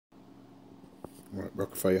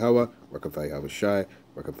Rockefeller Hawa, Rockefeller Hawa Shai,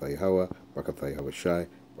 Rockefeller Hawa, Rockefeller Hawa Shai,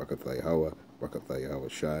 Rockefeller Hawa, Rockefeller Hawa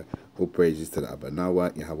Shai. All praises to the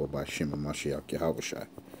Abanawa, Yahweh Bashim and Mashiach Yahweh Shai.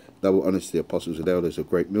 Double honors to the apostles and elders of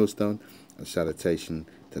Great Millstone, and salutation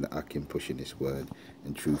to the Akim pushing this word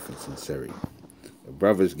in truth and sincerity. The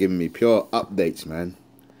brothers giving me pure updates, man.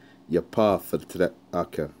 Your path for to that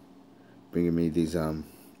Akka, bringing me these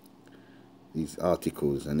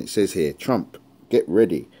articles, and it says here, Trump, get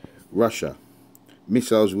ready, Russia.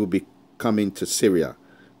 Missiles will be coming to Syria.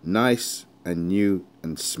 Nice and new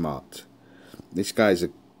and smart. This guy's a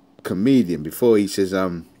comedian. Before he says,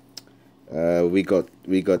 we got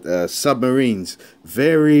submarines,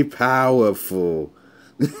 very powerful.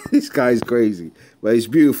 This guy's crazy, but it's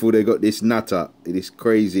beautiful. They got this nutter, this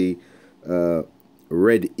crazy,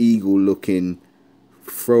 red eagle looking,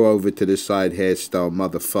 throw over to the side hairstyle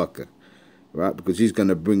motherfucker, right? Because he's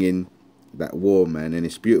gonna bring in that war, man, and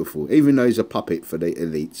it's beautiful. Even though he's a puppet for the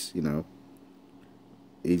elites, you know,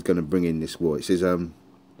 he's gonna bring in this war. It says,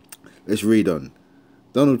 let's read on.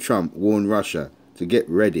 Donald Trump warned Russia to get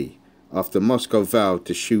ready after Moscow vowed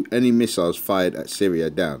to shoot any missiles fired at Syria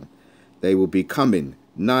down. They will be coming,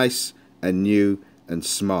 nice and new and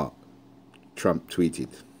smart, Trump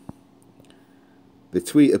tweeted. The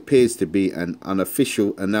tweet appears to be an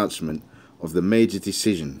unofficial announcement of the major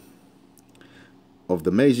decisions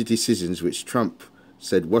which Trump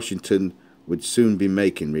said Washington would soon be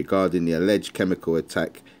making regarding the alleged chemical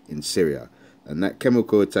attack in Syria. And that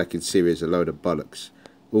chemical attack in Syria is a load of bollocks,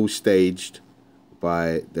 all staged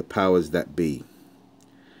by the powers that be.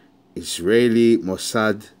 Israeli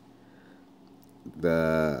Mossad,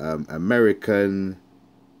 the American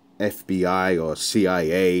FBI or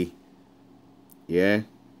CIA, yeah,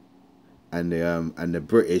 and the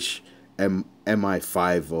British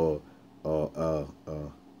MI5 or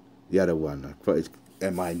the other one. I thought it's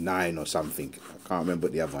MI9 or something. I can't remember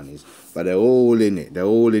what the other one is, but they're all in it. They're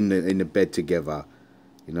all in the bed together,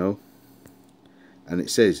 you know. And it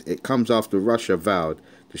says it comes after Russia vowed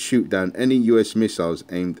to shoot down any U.S. missiles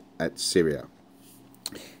aimed at Syria.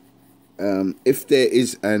 If there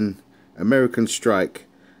is an American strike,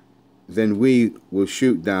 then we will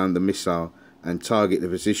shoot down the missile and target the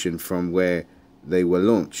position from where they were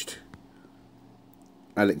launched.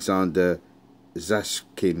 Alexander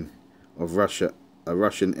Zashkin of Russia, a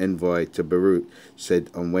Russian envoy to Beirut,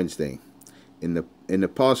 said on Wednesday. In the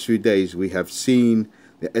past few days, we have seen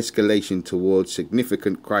the escalation towards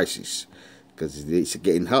significant crisis because it's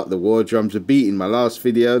getting hot. The war drums are beating. My last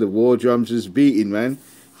video, the war drums is beating, man.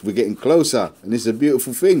 We're getting closer, and it's a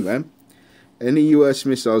beautiful thing, man. Any U.S.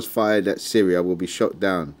 missiles fired at Syria will be shot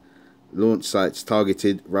down. Launch sites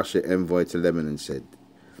targeted, Russia envoy to Lebanon said.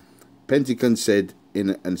 Pentagon said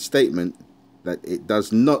in a statement that it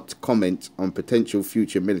does not comment on potential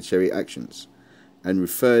future military actions and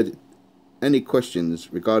referred any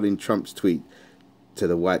questions regarding Trump's tweet to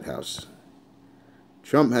the White House.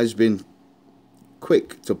 Trump has been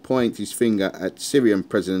quick to point his finger at Syrian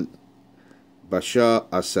President Bashar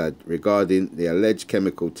Assad regarding the alleged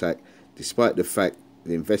chemical attack, despite the fact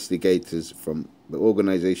the investigators from the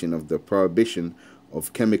Organization of the Prohibition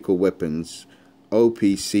of Chemical Weapons,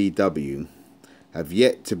 OPCW, have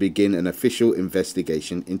yet to begin an official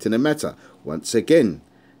investigation into the matter. Once again,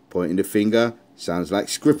 pointing the finger sounds like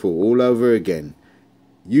Skripal all over again.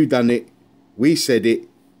 You done it, we said it,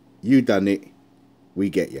 you done it, we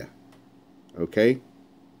get ya. Okay?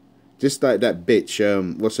 Just like that bitch,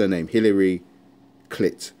 what's her name? Hillary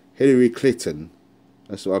Clinton.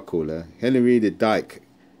 That's what I call her. Hillary the Dyke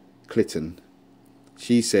Clinton.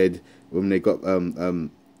 She said when they got Saddam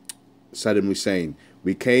Hussein,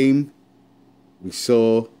 we came, we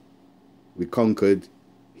saw, we conquered,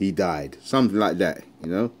 he died. Something like that, you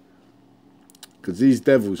know? Because these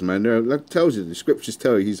devils, man, they're, like tells you, the scriptures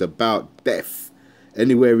tell you he's about death.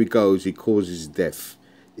 Anywhere he goes, he causes death.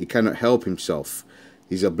 He cannot help himself.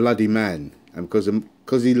 He's a bloody man. And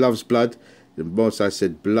because he loves blood, the Most High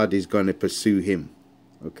said blood is going to pursue him.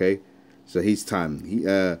 Okay? So his time.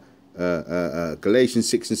 Galatians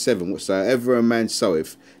 6 and 7, whatsoever a man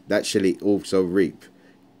soweth, that shall he also reap.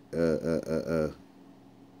 Or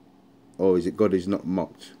is it God is not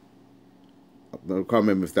mocked? I can't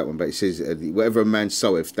remember if that one, but it says, whatever a man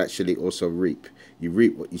soweth, that shall he also reap. You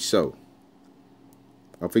reap what you sow.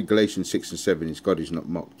 I think Galatians 6 and 7 is God is not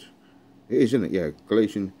mocked. It is, isn't it? Yeah,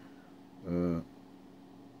 Galatians,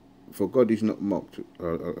 for God is not mocked.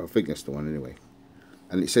 I think that's the one anyway.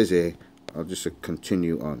 And it says here, I'll just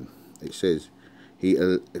continue on. It says,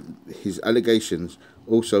 his allegations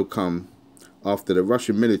also come after the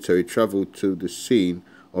Russian military travelled to the scene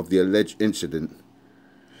of the alleged incident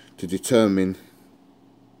to determine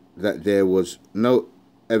that there was no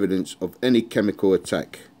evidence of any chemical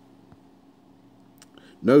attack.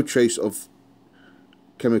 No trace of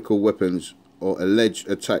chemical weapons or alleged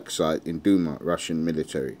attack site in Duma, Russian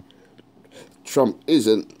military. Trump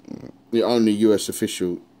isn't the only US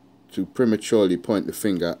official to prematurely point the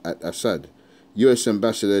finger at Assad. US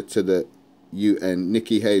Ambassador to the UN,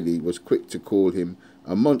 Nikki Haley, was quick to call him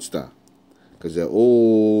a monster. Because they're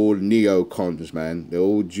all neocons, man. They're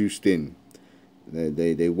all juiced in.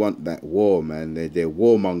 They want that war, man. They're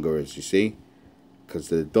warmongers, you see. Because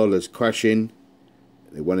the dollar's crashing.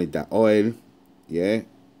 They wanted that oil, yeah,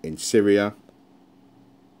 in Syria.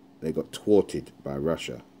 They got thwarted by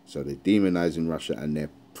Russia. So they're demonizing Russia and they're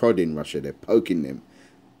prodding Russia. They're poking them.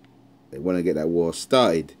 They want to get that war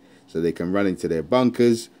started so they can run into their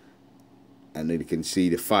bunkers and they can see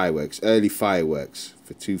the fireworks, early fireworks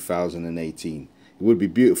for 2018. It would be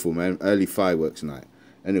beautiful, man, early fireworks night.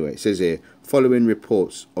 Anyway, it says here, following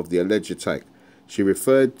reports of the alleged attack, she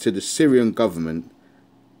referred to the Syrian government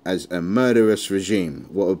as a murderous regime.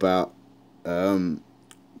 What about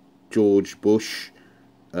George Bush,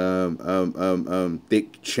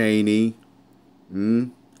 Dick Cheney?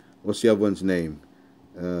 What's the other one's name?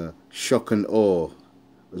 Shock and Awe.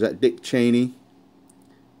 Was that Dick Cheney?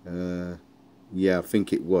 Yeah, I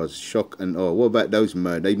think it was. Shock and Awe. What about those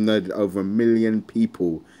murders? They've murdered over 1 million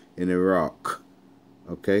people in Iraq.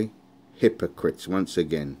 Okay? Hypocrites once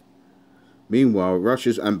again. Meanwhile,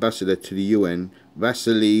 Russia's ambassador to the UN,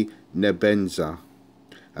 Vasily Nebenza,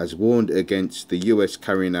 has warned against the US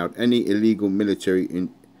carrying out any illegal military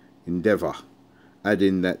endeavor,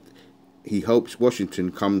 adding that he hopes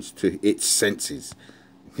Washington comes to its senses.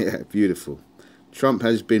 Yeah, beautiful. Trump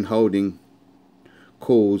has been holding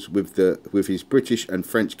calls with his British and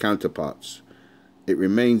French counterparts. It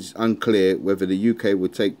remains unclear whether the UK will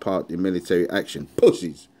take part in military action.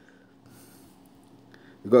 Pussies!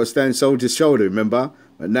 You've got to stand shoulder to shoulder, remember?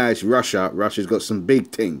 But now it's Russia. Russia's got some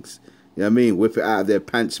big things. You know what I mean? Whip it out of their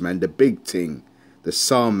pants, man. The big thing. The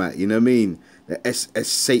Sarmat, you know what I mean? The SS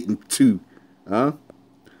Satan 2. Huh?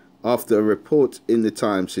 After a report in the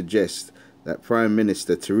Times suggests that Prime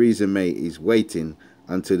Minister Theresa May is waiting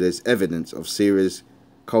until there's evidence of serious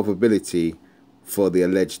culpability for the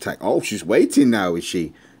alleged attack. Oh, she's waiting now, is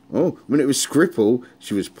she? Oh, when it was Skripal,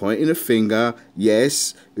 she was pointing a finger.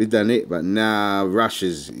 Yes, we've done it. But now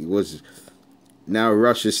Russia's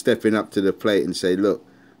stepping up to the plate and say, look,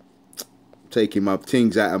 taking my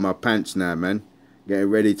things out of my pants now, man. Getting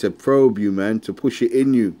ready to probe you, man, to push it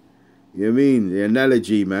in you. You know what I mean? The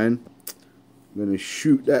analogy, man. I'm going to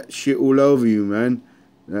shoot that shit all over you, man.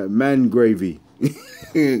 That man gravy.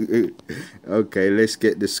 Okay, let's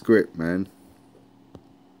get the script, man.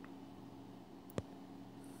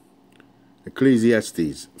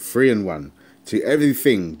 Ecclesiastes 3:1. To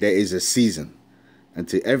everything there is a season, and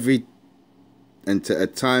to a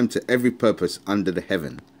time to every purpose under the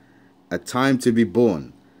heaven. A time to be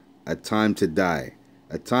born, a time to die,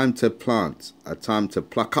 a time to plant, a time to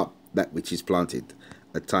pluck up that which is planted,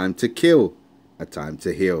 a time to kill, a time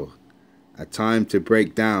to heal, a time to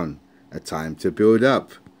break down, a time to build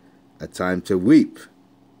up, a time to weep,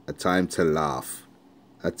 a time to laugh,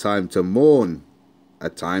 a time to mourn, a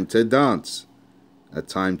time to dance, a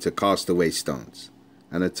time to cast away stones,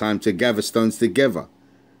 and a time to gather stones together,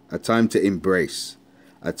 a time to embrace,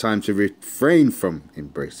 a time to refrain from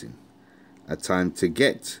embracing, a time to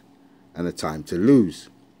get, and a time to lose,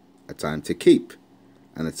 a time to keep,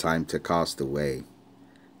 and a time to cast away,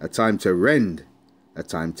 a time to rend, a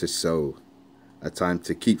time to sow, a time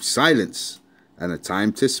to keep silence, and a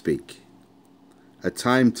time to speak, a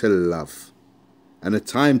time to love, and a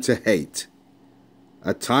time to hate,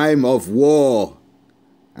 a time of war,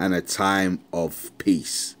 and a time of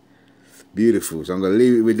peace. Beautiful. So I'm going to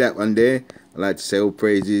leave it with that one there. I'd like to say all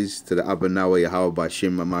praises to the Abanawa Yahweh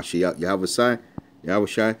Bashim Mashiach Yahweh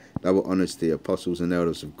Shai. Double honors to the apostles and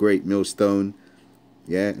elders of Great Millstone.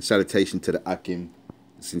 Yeah, and salutation to the Akim,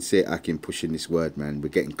 the sincere Akim pushing this word, man. We're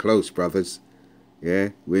getting close, brothers. Yeah,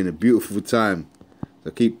 we're in a beautiful time.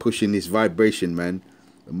 So keep pushing this vibration, man.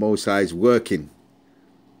 The Most High is working.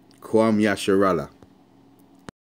 Kwam Yasharallah.